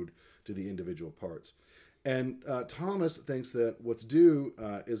owed to the individual parts? And Thomas thinks that what's due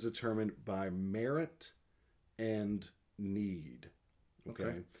is determined by merit and need.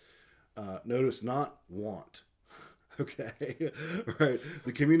 Okay. Notice not want. Okay. Right.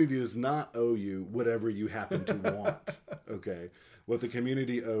 The community does not owe you whatever you happen to want. Okay. What the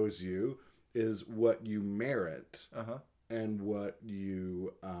community owes you is what you merit and what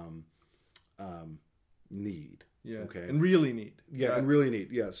you need. Yeah. Okay. And really need. Yeah. And really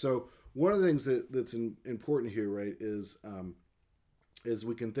need. Yeah. So one of the things that's important here, right, is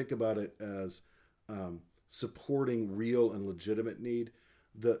we can think about it as supporting real and legitimate need.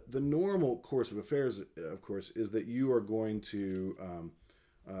 The normal course of affairs, of course, is that you are going to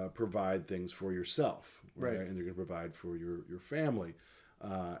provide things for yourself, right? And you're going to provide for your family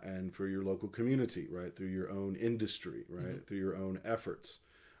and for your local community, right? Through your own industry, right? Through your own efforts.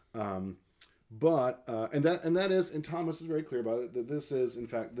 But that is, and Thomas is very clear about it, that this is in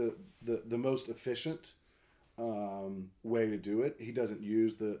fact the most efficient way to do it. He doesn't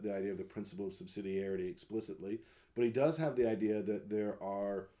use the idea of the principle of subsidiarity explicitly, but he does have the idea that there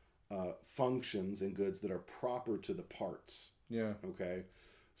are functions and goods that are proper to the parts. Yeah. Okay.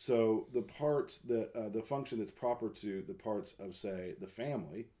 So the parts that the function that's proper to the parts of, say, the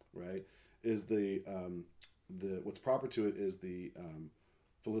family, right, is the what's proper to it is the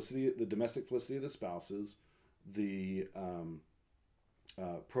felicity, the domestic felicity of the spouses, the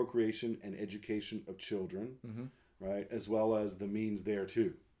procreation and education of children, right, as well as the means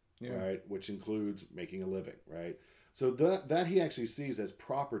thereto, right, which includes making a living, right. So that he actually sees as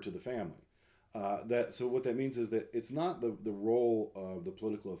proper to the family. So what that means is that it's not the role of the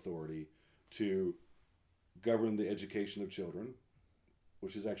political authority to govern the education of children,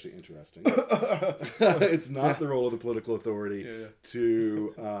 which is actually interesting. It's not the role of the political authority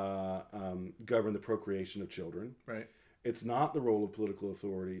to govern the procreation of children. Right. It's not the role of political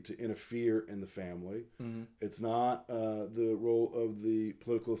authority to interfere in the family. It's not the role of the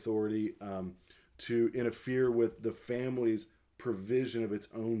political authority to interfere with the family's provision of its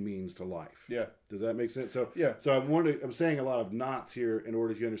own means to life. Yeah. Does that make sense? So yeah. So I'm saying a lot of knots here in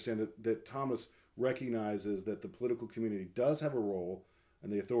order to understand that Thomas recognizes that the political community does have a role,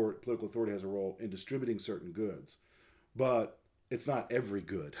 and the political authority has a role in distributing certain goods, but it's not every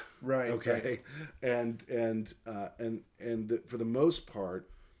good. Right. Okay. Right. And for the most part,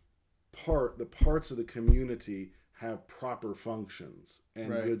 the parts of the community have proper functions and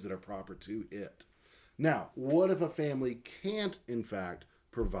goods that are proper to it. Now, what if a family can't, in fact,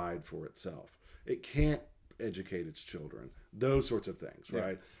 provide for itself? It can't educate its children. Those sorts of things,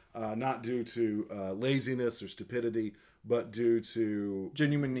 right? Not due to laziness or stupidity, but due to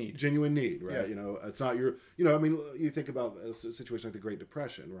genuine need, right? Yeah. It's not you think about a situation like the Great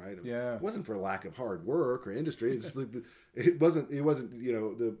Depression, right? Yeah. It wasn't for lack of hard work or industry. It's like it wasn't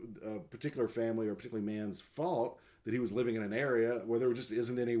the particular family or particular man's fault that he was living in an area where there just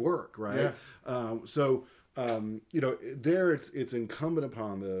isn't any work, right? Yeah. There it's incumbent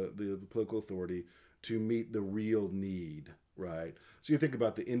upon the political authority to meet the real need, right? So you think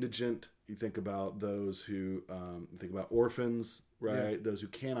about the indigent, you think about those who, you think about orphans, right? Yeah. Those who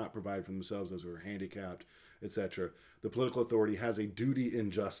cannot provide for themselves, those who are handicapped, etc. The political authority has a duty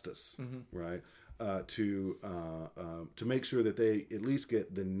in justice, right? To make sure that they at least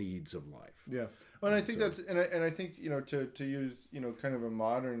get the needs of life. Yeah, well, and I think that's and I think to use kind of a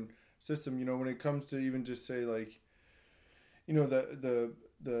modern system, when it comes to even just say like, the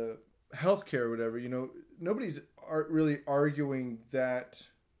healthcare or whatever, nobody's really arguing that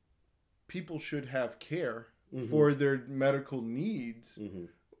people should have care for their medical needs.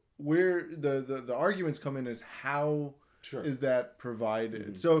 Where the arguments come in is how. Sure. Is that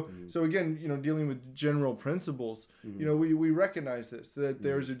provided? So again, dealing with general principles, we recognize this, that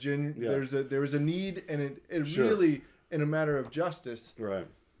there's there is a need, and it really, in a matter of justice, right,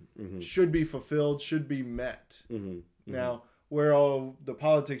 should be fulfilled, should be met. Now, where all the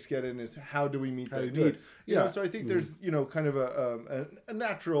politics get in is how do we meet that need? So I think there's kind of a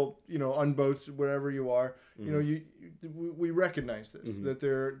natural on boats wherever you are. We recognize this that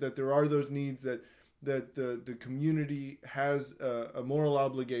there are those needs that the community has a moral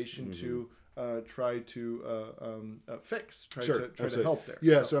obligation to try to fix, try to help there.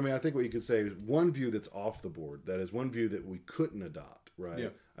 Yeah. So I mean, I think what you could say is one view that's off the board. That is one view that we couldn't adopt. Right. Yeah.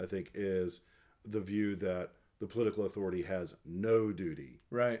 I think is the view that the political authority has no duty,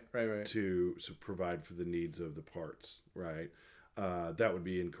 right, to provide for the needs of the parts, right? That would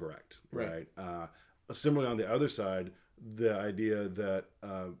be incorrect, right? Similarly, on the other side, the idea that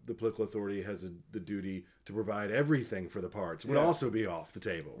the political authority has the duty to provide everything for the parts would also be off the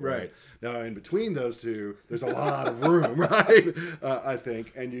table, right? Now, in between those two, there's a lot of room, right? I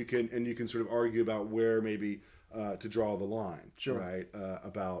think, and you can sort of argue about where maybe to draw the line, right?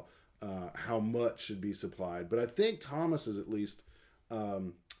 About how much should be supplied. But I think Thomas's at least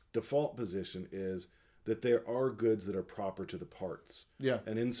default position is that there are goods that are proper to the parts. Yeah.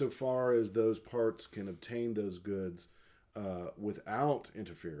 And insofar as those parts can obtain those goods without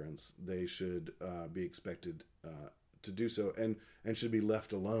interference, they should be expected to do so and should be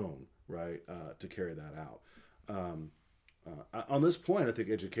left alone, right, to carry that out. On this point, I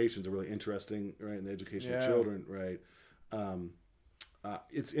think education is really interesting, right, in the education of children, right?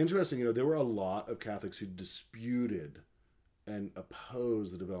 It's interesting, there were a lot of Catholics who disputed and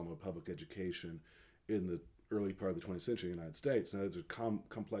opposed the development of public education in the early part of the 20th century in the United States. Now, there's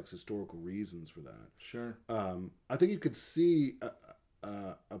complex historical reasons for that. Sure. I think you could see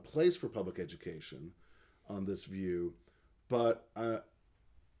a place for public education on this view, but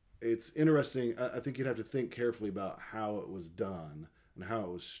it's interesting. I think you'd have to think carefully about how it was done and how it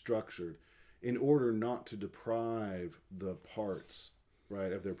was structured in order not to deprive the parts,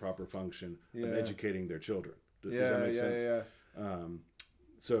 right, of their proper function of educating their children. Does that make sense? Yeah.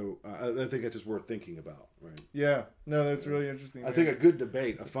 So I think it's just worth thinking about, right? Yeah. No, that's really interesting. I think a good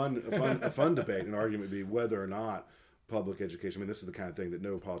debate, a fun debate, an argument would be whether or not public education. I mean, this is the kind of thing that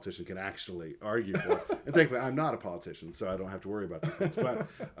no politician can actually argue for. And thankfully, I'm not a politician, so I don't have to worry about these things. But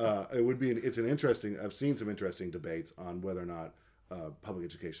it's an interesting. I've seen some interesting debates on whether or not public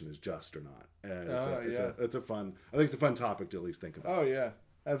education is just or not. And it's a fun. I think it's a fun topic to at least think about. Oh yeah,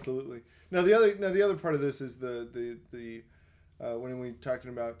 absolutely. Now the other part of this is the when we're talking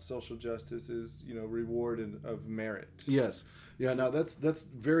about social justice is reward of merit. Yes. Yeah. Now that's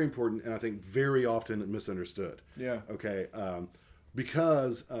very important, and I think very often misunderstood. Yeah. Okay.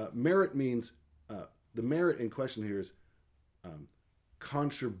 Because merit means the merit in question here is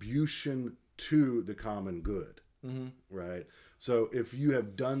contribution to the common good. Mm-hmm. Right. So if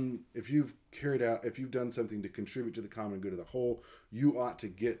you've done something to contribute to the common good of the whole, you ought to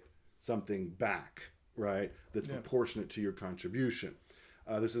get something back, right? That's proportionate to your contribution.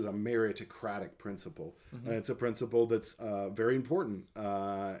 This is a meritocratic principle, and it's a principle that's very important,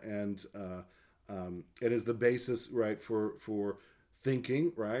 and it is the basis, right, for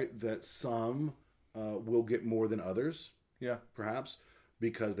thinking, right, that some will get more than others, perhaps,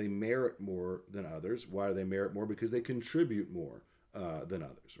 because they merit more than others. Why do they merit more? Because they contribute more than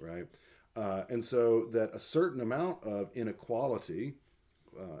others, right? And so that a certain amount of inequality,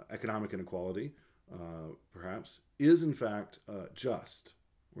 economic inequality, perhaps, is in fact just,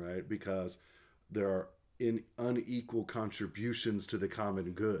 right? Because there are unequal contributions to the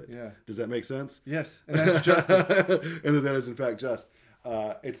common good. Yeah. Does that make sense? Yes. And that's justice. And that is in fact just.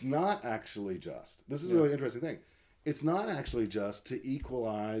 It's not actually just. This is a really interesting thing. It's not actually just to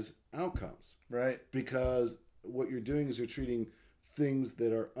equalize outcomes. Right. Because what you're doing is you're treating things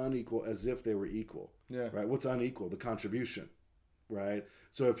that are unequal as if they were equal. Yeah. Right. What's unequal? The contribution. Right.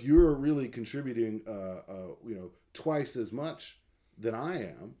 So if you're really contributing, twice as much than I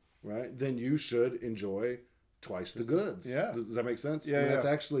am, right, then you should enjoy twice the goods. Yeah. Does that make sense? Yeah. I mean,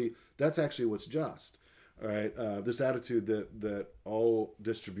 that's actually what's just. All right. This attitude that all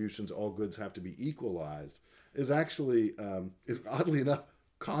distributions, all goods have to be equalized is actually, is oddly enough,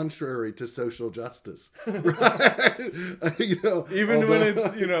 contrary to social justice, right? Even when it's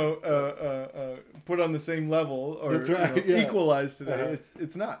put on the same level or that's right, equalized today,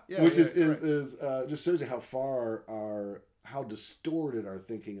 it's not. Yeah, which is just shows you how far how distorted our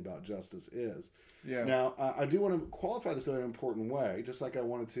thinking about justice is. Yeah. Now I do want to qualify this in an important way, just like I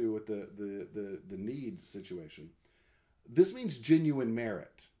wanted to with the need situation. This means genuine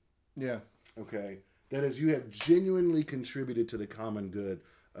merit. Yeah. Okay. That is, you have genuinely contributed to the common good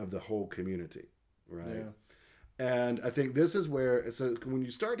of the whole community, right? And I think this is where, so when you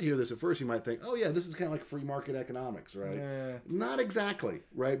start to hear this at first, you might think, oh yeah, this is kind of like free market economics, right? Yeah. Not exactly,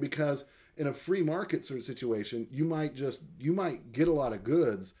 right? Because in a free market sort of situation, you might get a lot of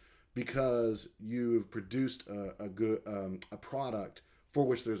goods because you've produced a product for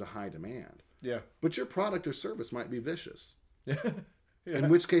which there's a high demand. Yeah. But your product or service might be vicious. Yeah. In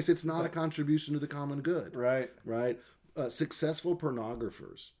which case, it's not a contribution to the common good. Right. Right? Successful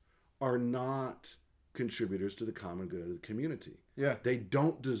pornographers are not contributors to the common good of the community. Yeah. They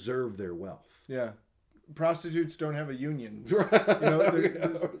don't deserve their wealth. Yeah. Prostitutes don't have a union. Right.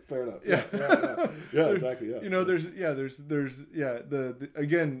 Fair enough. Yeah, exactly. Yeah.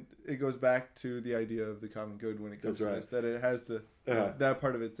 Again, it goes back to the idea of the common good when it comes to this, that it has that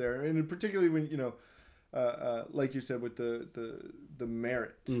part of it there, and particularly when like you said with the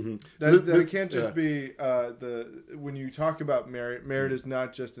merit, that it can't just be when you talk about merit is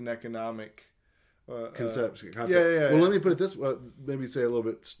not just an economic concept. Yeah. Well, let me put it this way, maybe say a little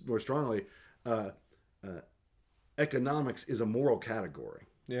bit more strongly. Economics is a moral category.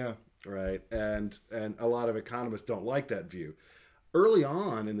 Yeah. Right. And a lot of economists don't like that view. Early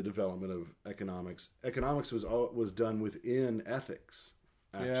on in the development of economics was done within ethics.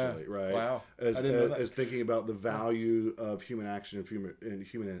 Actually, right? Wow. As thinking about the value of human action and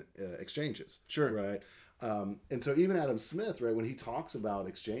human exchanges. Sure. Right. And so even Adam Smith, right, when he talks about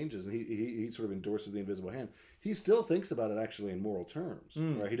exchanges and he sort of endorses the invisible hand, he still thinks about it actually in moral terms.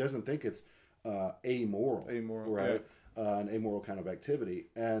 Right. He doesn't think it's amoral, right? Yeah. An amoral kind of activity.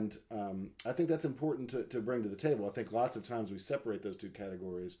 And I think that's important to bring to the table. I think lots of times we separate those two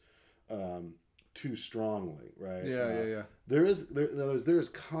categories too strongly, right? Yeah. There is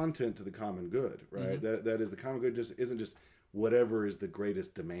content to the common good, right? That is, the common good just isn't just whatever is the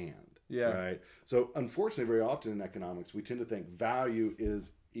greatest demand, right? So unfortunately, very often in economics, we tend to think value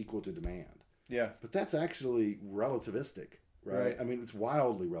is equal to demand. Yeah. But that's actually relativistic, right? I mean, it's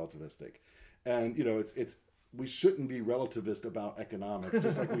wildly relativistic. And, it's we shouldn't be relativist about economics,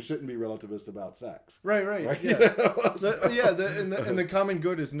 just like we shouldn't be relativist about sex. Right. Yeah. And the common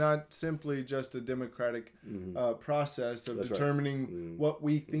good is not simply just a democratic process of determining what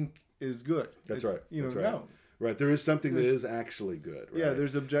we think is good. That's right. No. Right. There is something that is actually good. Right?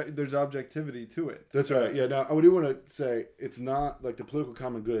 Yeah. There's objectivity to it. That's right. Yeah. Now, I do want to say it's not like the political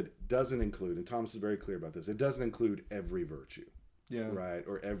common good doesn't include, and Thomas is very clear about this, it doesn't include every virtue. Yeah. Right.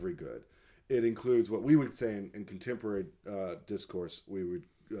 Or every good. It includes what we would say in contemporary discourse, we would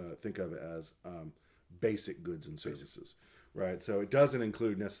think of as basic goods and services, right? So it doesn't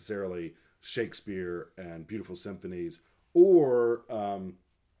include necessarily Shakespeare and beautiful symphonies or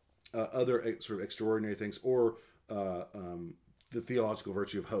other sort of extraordinary things or the theological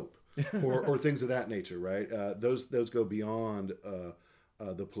virtue of hope or things of that nature, right? Those go beyond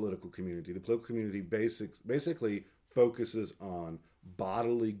the political community. The political community basically focuses on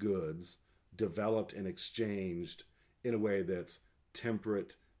bodily goods developed and exchanged in a way that's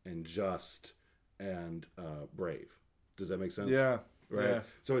temperate and just and brave. Does that make sense? Yeah. Right. Yeah.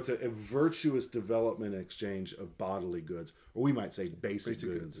 So it's a virtuous development and exchange of bodily goods, or we might say basic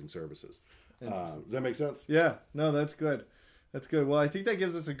goods and services. Does that make sense? Yeah. No, that's good. That's good. Well, I think that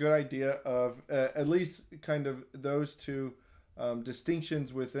gives us a good idea of at least kind of those two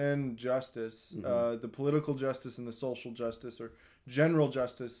distinctions within justice, the political justice and the social justice, or general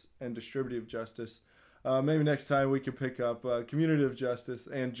justice and distributive justice. Maybe next time we could pick up commutative justice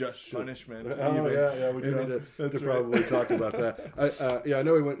and just punishment. We do need to probably talk about that. I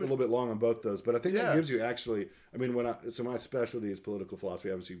know we went a little bit long on both those, but I think that gives you actually. I mean, so my specialty is political philosophy.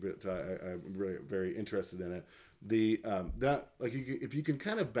 Obviously, I'm really very interested in it. If you can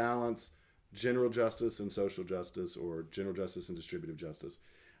kind of balance general justice and social justice, or general justice and distributive justice,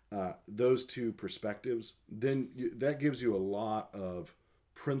 those two perspectives, then that gives you a lot of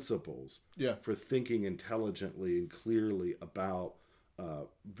principles for thinking intelligently and clearly about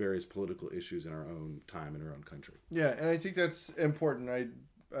various political issues in our own time in our own country. Yeah, and I think that's important.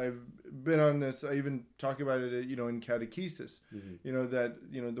 I've been on this. I even talk about it, in catechesis. That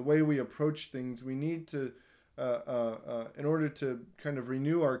the way we approach things, we need to, in order to kind of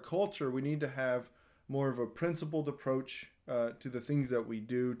renew our culture, we need to have more of a principled approach to the things that we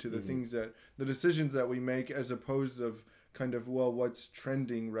do, to the things the decisions that we make, as opposed of kind of, what's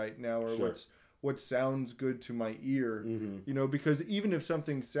trending right now, or what sounds good to my ear, because even if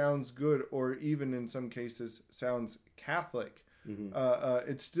something sounds good, or even in some cases sounds Catholic,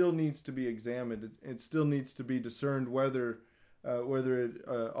 it still needs to be examined. It still needs to be discerned whether it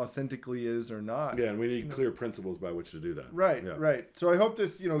authentically is or not. Yeah, and we need clear principles by which to do that. Right, right. So I hope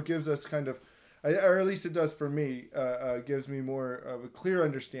this, gives us kind of, or at least it does for me, gives me more of a clear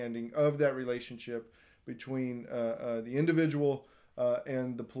understanding of that relationship between the individual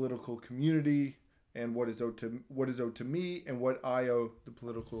and the political community, and what is owed to me, and what I owe the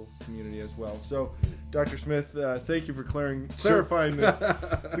political community as well. So, Dr. Smith, thank you for clarifying this.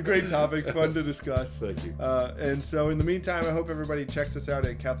 It's a great topic, fun to discuss. Thank you. And so, in the meantime, I hope everybody checks us out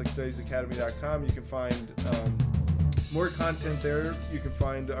at CatholicStudiesAcademy.com. You can find more content there. You can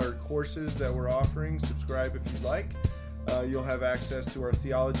find our courses that we're offering. Subscribe if you'd like. You'll have access to our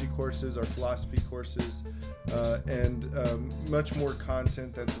theology courses, our philosophy courses, and much more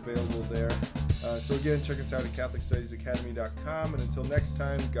content that's available there. So again, check us out at CatholicStudiesAcademy.com. And until next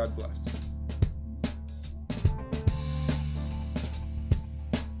time, God bless.